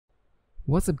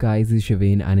What's up guys, this is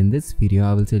Shavin, and in this video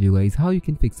I will tell you guys how you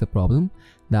can fix the problem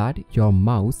that your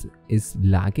mouse is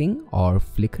lagging or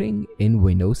flickering in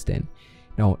Windows 10.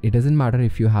 Now it doesn't matter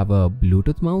if you have a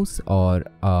Bluetooth mouse or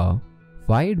a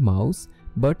wired mouse,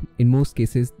 but in most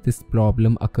cases this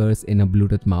problem occurs in a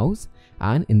Bluetooth mouse,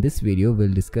 and in this video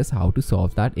we'll discuss how to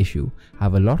solve that issue. I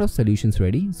have a lot of solutions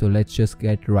ready, so let's just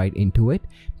get right into it.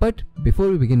 But before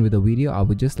we begin with the video, I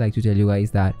would just like to tell you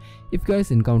guys that if you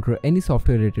guys encounter any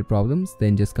software related problems,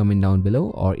 then just comment down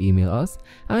below or email us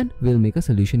and we'll make a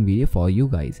solution video for you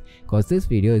guys, because this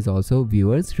video is also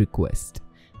viewers request.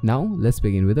 Now let's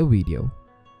begin with the video.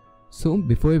 So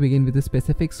before we begin with the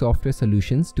specific software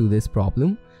solutions to this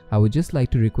problem, I would just like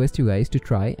to request you guys to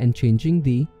try and changing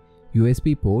the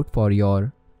USB port for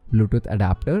your Bluetooth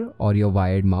adapter or your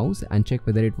wired mouse and check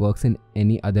whether it works in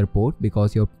any other port,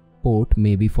 because your port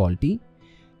may be faulty.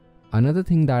 Another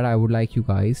thing that I would like you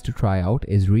guys to try out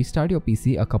is restart your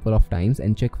PC a couple of times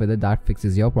and check whether that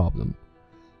fixes your problem.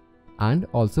 And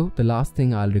also the last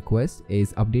thing I'll request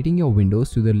is updating your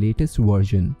Windows to the latest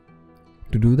version.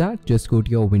 To do that, just go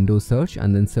to your Windows search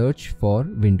and then search for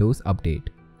Windows Update.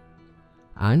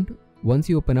 And once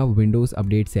you open up Windows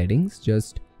Update settings,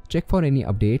 just check for any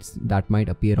updates that might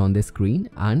appear on the screen,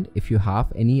 and if you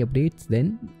have any updates,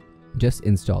 then just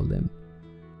install them.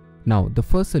 Now the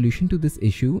first solution to this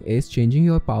issue is changing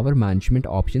your power management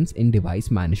options in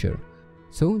Device Manager.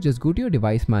 So just go to your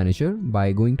Device Manager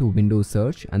by going to Windows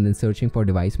search and then searching for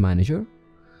Device Manager.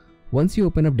 Once you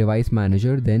open up Device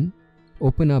Manager, then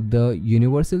open up the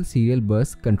Universal Serial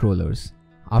Bus Controllers.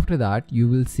 After that, you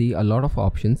will see a lot of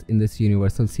options in this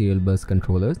Universal Serial Bus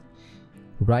Controllers.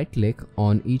 Right click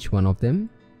on each one of them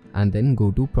and then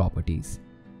go to Properties.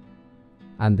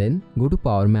 And then go to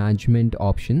Power Management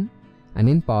option, and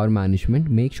in Power Management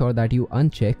make sure that you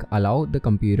uncheck Allow the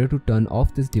computer to turn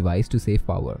off this device to save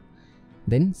power.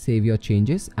 Then save your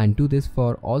changes and do this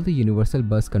for all the Universal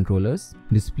Bus Controllers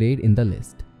displayed in the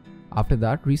list. After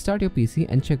that, restart your PC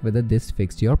and check whether this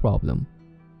fixed your problem.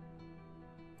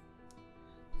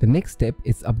 The next step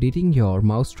is updating your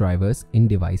mouse drivers in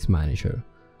Device Manager.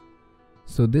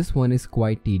 So this one is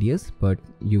quite tedious, but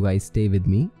you guys stay with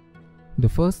me. The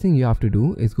first thing you have to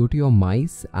do is go to your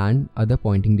mice and other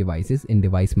pointing devices in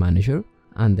Device Manager,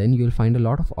 and then you'll find a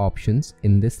lot of options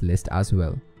in this list as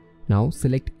well. Now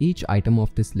select each item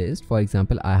of this list. For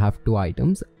example, I have two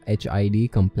items,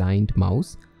 HID compliant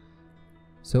mouse.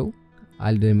 So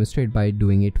I'll demonstrate by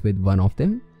doing it with one of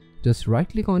them. Just right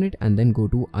click on it and then go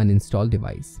to uninstall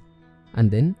device,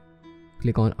 and then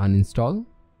click on uninstall.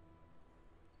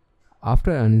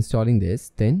 After uninstalling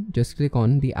this, then just click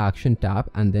on the action tab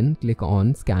and then click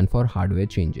on scan for hardware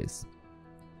changes.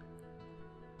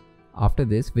 After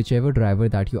this, whichever driver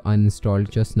that you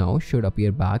uninstalled just now should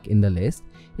appear back in the list.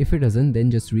 If it doesn't, then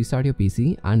just restart your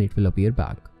PC and it will appear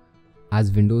back,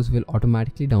 as Windows will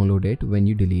automatically download it when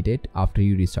you delete it after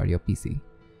you restart your PC.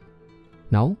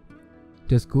 Now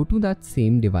just go to that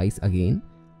same device again,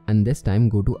 and this time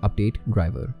go to update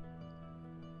driver,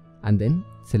 and then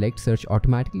select search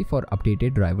automatically for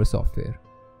updated driver software.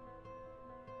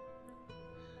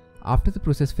 After the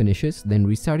process finishes, then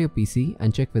restart your PC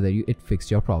and check whether it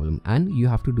fixed your problem, and you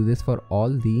have to do this for all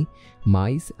the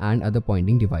mice and other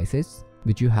pointing devices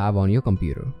which you have on your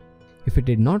computer. If it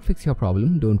did not fix your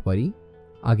problem, don't worry.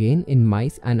 Again, in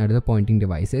mice and other pointing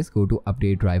devices, go to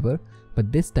update driver, but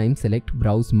this time select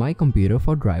browse my computer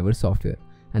for driver software,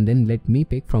 and then let me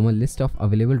pick from a list of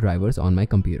available drivers on my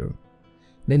computer.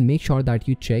 Then make sure that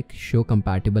you check show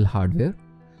compatible hardware,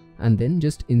 and then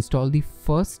just install the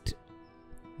first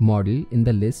model in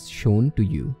the list shown to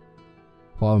you.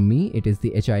 For me, it is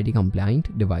the HID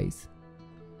compliant device.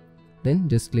 Then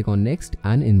just click on next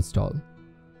and install.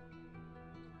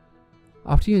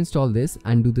 After you install this,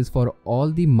 and do this for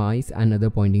all the mice and other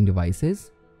pointing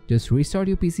devices, just restart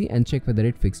your PC and check whether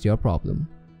it fixed your problem.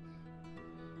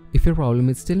 If your problem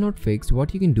is still not fixed,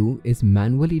 what you can do is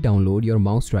manually download your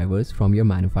mouse drivers from your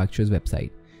manufacturer's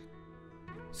website.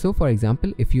 So for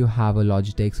example, if you have a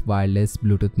Logitech's wireless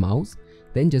Bluetooth mouse,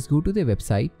 then just go to their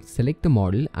website, select the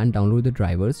model and download the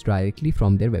drivers directly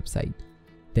from their website.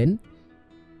 Then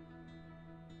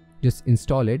just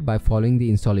install it by following the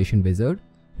installation wizard.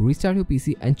 Restart your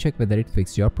PC and check whether it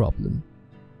fixed your problem.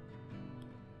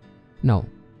 Now,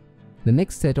 the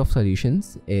next set of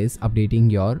solutions is updating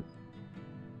your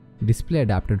display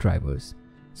adapter drivers.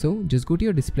 So just go to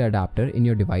your display adapter in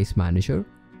your Device Manager,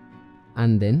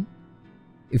 and then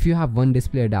if you have one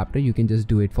display adapter, you can just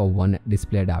do it for one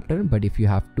display adapter, but if you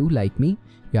have two like me,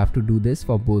 you have to do this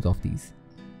for both of these.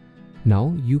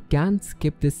 Now you can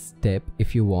skip this step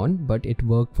if you want, but it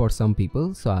worked for some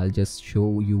people, so I'll just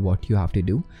show you what you have to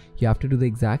do. You have to do the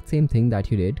exact same thing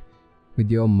that you did with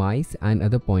your mice and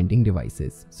other pointing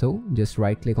devices. So just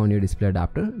right click on your display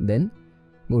adapter, then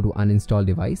go to uninstall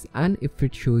device, and if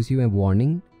it shows you a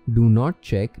warning, do not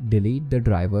check, delete the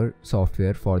driver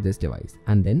software for this device,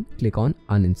 and then click on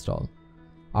uninstall.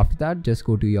 After that, just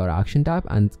go to your action tab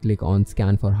and click on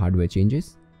scan for hardware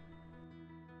changes.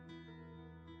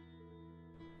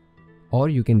 Or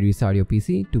you can restart your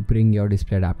PC to bring your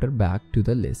display adapter back to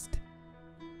the list.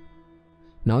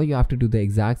 Now you have to do the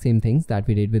exact same things that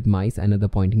we did with mice and other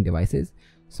pointing devices.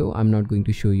 So I'm not going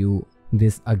to show you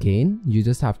this again. You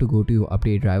just have to go to your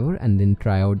update driver and then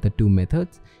try out the two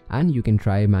methods, and you can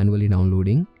try manually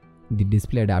downloading the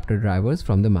display adapter drivers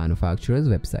from the manufacturer's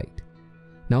website.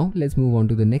 Now let's move on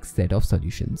to the next set of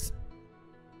solutions.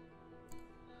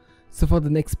 So for the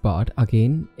next part,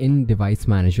 again in device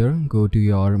manager, go to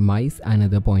your mice and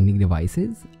other pointing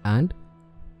devices, and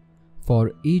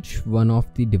for each one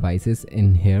of the devices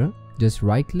in here, just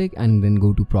right click and then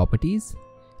go to properties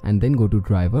and then go to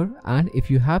driver. And if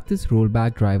you have this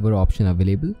rollback driver option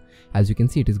available, as you can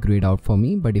see it is grayed out for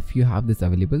me, but if you have this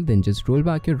available, then just roll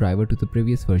back your driver to the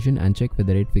previous version and check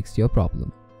whether it fixed your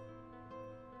problem.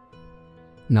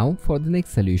 Now for the next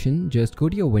solution, just go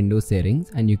to your Windows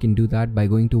settings, and you can do that by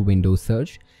going to Windows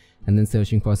search and then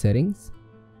searching for settings.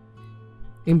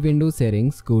 In Windows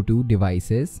settings, go to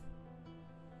devices,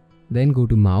 then go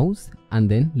to mouse, and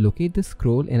then locate the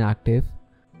scroll inactive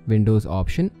Windows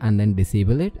option and then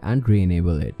disable it and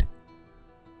re-enable it.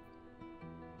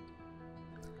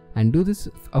 And do this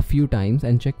a few times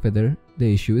and check whether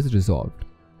the issue is resolved.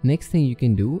 Next thing you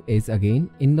can do is, again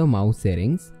in the mouse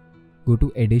settings, go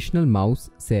to additional mouse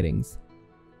settings.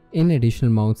 In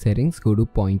additional mouse settings, go to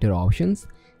pointer options,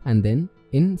 and then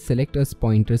in select as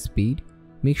pointer speed,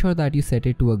 make sure that you set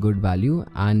it to a good value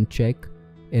and check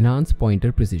enhance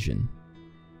pointer precision.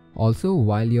 Also,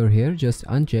 while you're here, just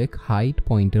uncheck hide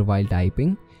pointer while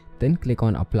typing, then click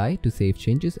on apply to save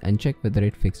changes and check whether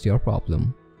it fixed your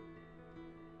problem.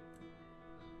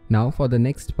 Now for the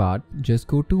next part, just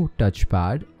go to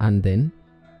touchpad and then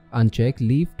uncheck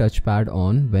leave touchpad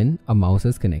on when a mouse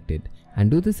is connected,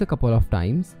 and do this a couple of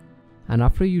times. And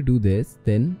after you do this,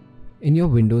 then in your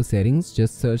Windows settings,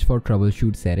 just search for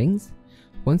troubleshoot settings.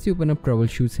 Once you open up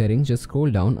troubleshoot settings, just scroll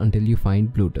down until you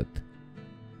find Bluetooth.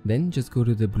 Then just go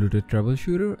to the Bluetooth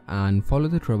troubleshooter and follow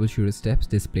the troubleshooter steps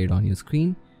displayed on your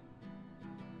screen.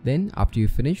 Then after you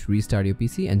finish, restart your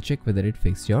PC and check whether it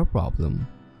fixed your problem.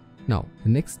 Now the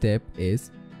next step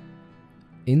is,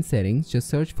 in settings, just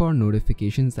search for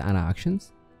notifications and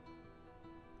actions,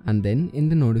 and then in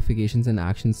the notifications and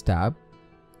actions tab,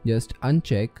 just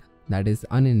uncheck, that is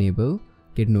unenable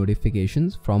get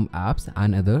notifications from apps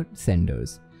and other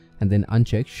senders, and then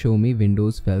uncheck show me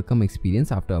Windows welcome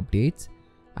experience after updates,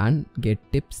 and get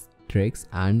tips, tricks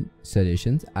and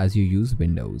suggestions as you use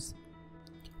Windows.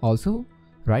 Also,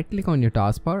 right click on your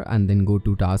taskbar and then go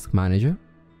to task manager.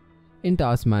 In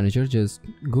task manager, just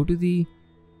go to the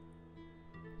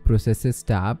processes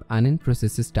tab, and in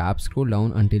processes tab scroll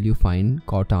down until you find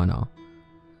Cortana.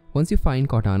 Once you find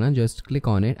Cortana, just click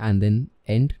on it and then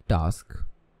end task,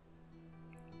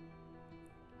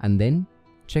 and then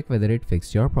check whether it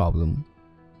fixed your problem.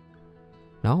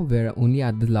 Now we're only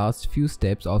at the last few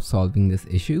steps of solving this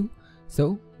issue.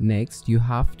 So next you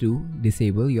have to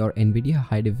disable your NVIDIA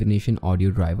high definition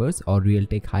audio drivers or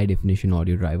Realtek high definition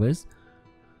audio drivers,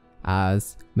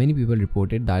 as many people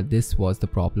reported that this was the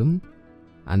problem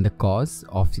and the cause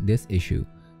of this issue.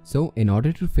 So in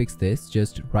order to fix this,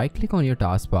 just right click on your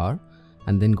taskbar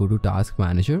and then go to task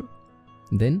manager.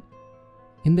 Then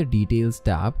in the details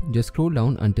tab, just scroll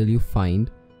down until you find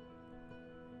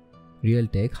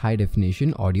Realtek high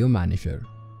definition audio manager.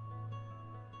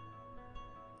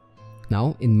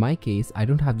 Now in my case, I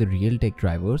don't have the Realtek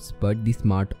drivers but the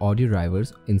smart audio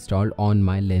drivers installed on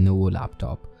my Lenovo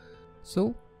laptop.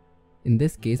 So in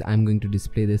this case, I'm going to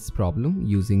display this problem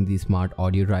using the smart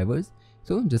audio drivers.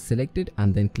 So just select it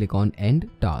and then click on end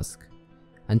task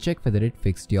and check whether it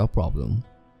fixed your problem.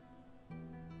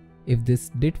 If this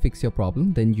did fix your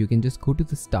problem, then you can just go to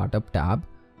the startup tab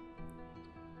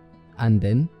and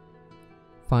then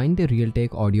find the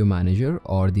Realtek audio manager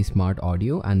or the smart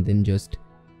audio and then just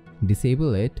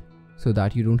disable it so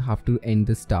that you don't have to end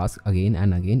this task again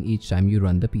and again each time you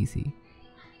run the PC.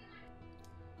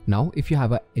 Now if you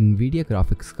have a NVIDIA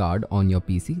graphics card on your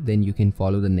PC, then you can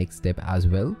follow the next step as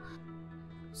well.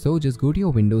 So just go to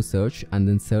your Windows search and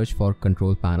then search for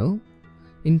control panel.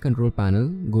 In control panel,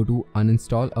 go to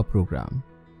uninstall a program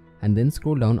and then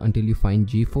scroll down until you find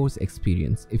GeForce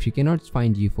Experience. If you cannot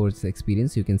find GeForce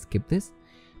Experience, you can skip this.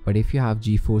 But if you have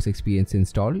GeForce Experience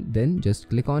installed, then just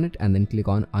click on it and then click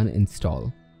on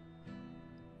uninstall.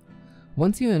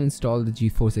 Once you uninstall the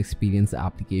GeForce Experience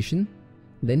application,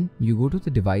 then you go to the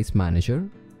device manager,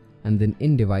 and then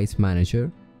in device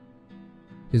manager,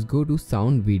 just go to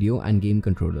sound, video and game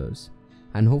controllers.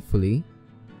 And hopefully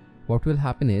what will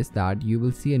happen is that you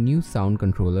will see a new sound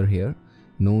controller here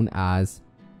known as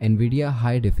NVIDIA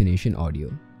High Definition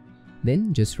Audio.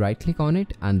 Then just right click on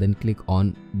it and then click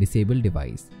on disable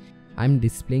device. I'm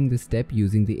displaying this step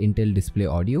using the Intel Display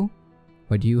Audio,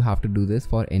 but you have to do this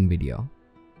for NVIDIA.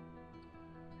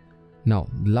 Now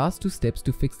the last two steps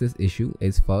to fix this issue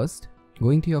is first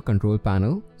going to your control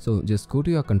panel. So just go to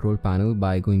your control panel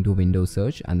by going to Windows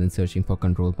search and then searching for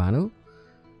control panel.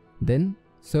 Then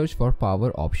search for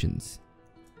power options.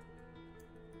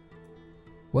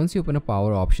 Once you open up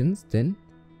power options, then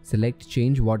select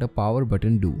change what a power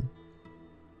button do.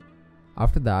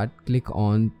 After that, click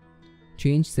on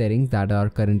change settings that are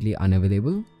currently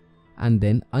unavailable and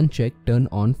then uncheck turn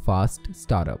on fast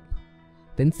startup.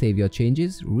 Then save your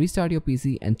changes, restart your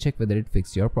PC and check whether it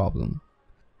fixed your problem.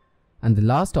 And the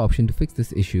last option to fix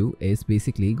this issue is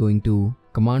basically going to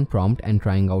command prompt and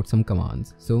trying out some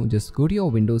commands. So just go to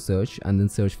your Windows search and then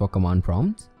search for command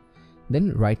prompts.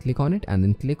 Then right click on it and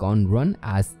then click on run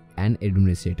as an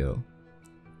administrator.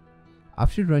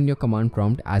 After you run your command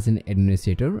prompt as an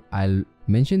administrator, I'll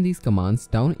mention these commands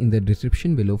down in the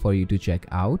description below for you to check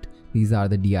out. These are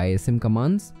the dism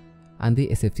commands and the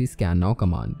sfc scannow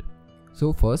command.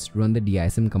 So first run the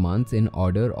dism commands in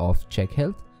order of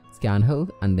checkhealth,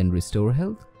 scanhealth and then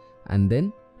restorehealth, and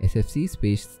then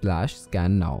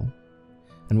sfc/scannow.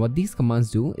 And what these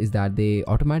commands do is that they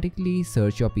automatically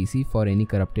search your PC for any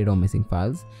corrupted or missing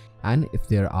files, and if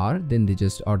there are, then they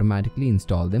just automatically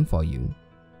install them for you.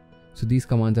 So these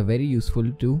commands are very useful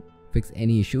to fix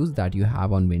any issues that you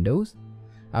have on Windows.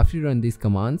 After you run these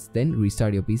commands, then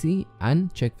restart your PC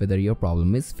and check whether your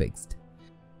problem is fixed.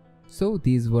 So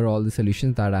these were all the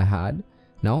solutions that I had.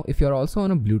 Now if you're also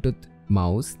on a Bluetooth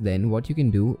mouse, then what you can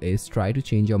do is try to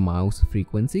change your mouse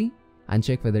frequency and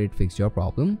check whether it fixed your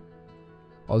problem.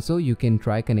 Also, you can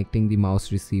try connecting the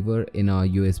mouse receiver in a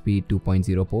USB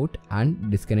 2.0 port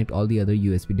and disconnect all the other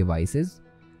USB devices.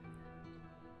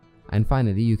 And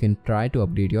finally, you can try to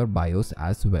update your BIOS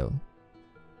as well.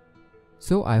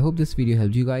 So I hope this video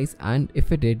helped you guys, and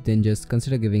if it did, then just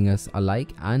consider giving us a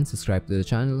like and subscribe to the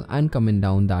channel and comment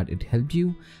down that it helped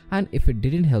you. And if it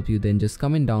didn't help you, then just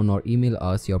comment down or email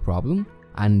us your problem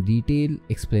and detailed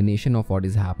explanation of what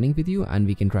is happening with you, and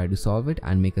we can try to solve it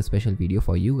and make a special video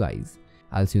for you guys.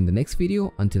 I'll see you in the next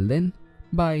video. Until then,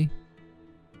 bye.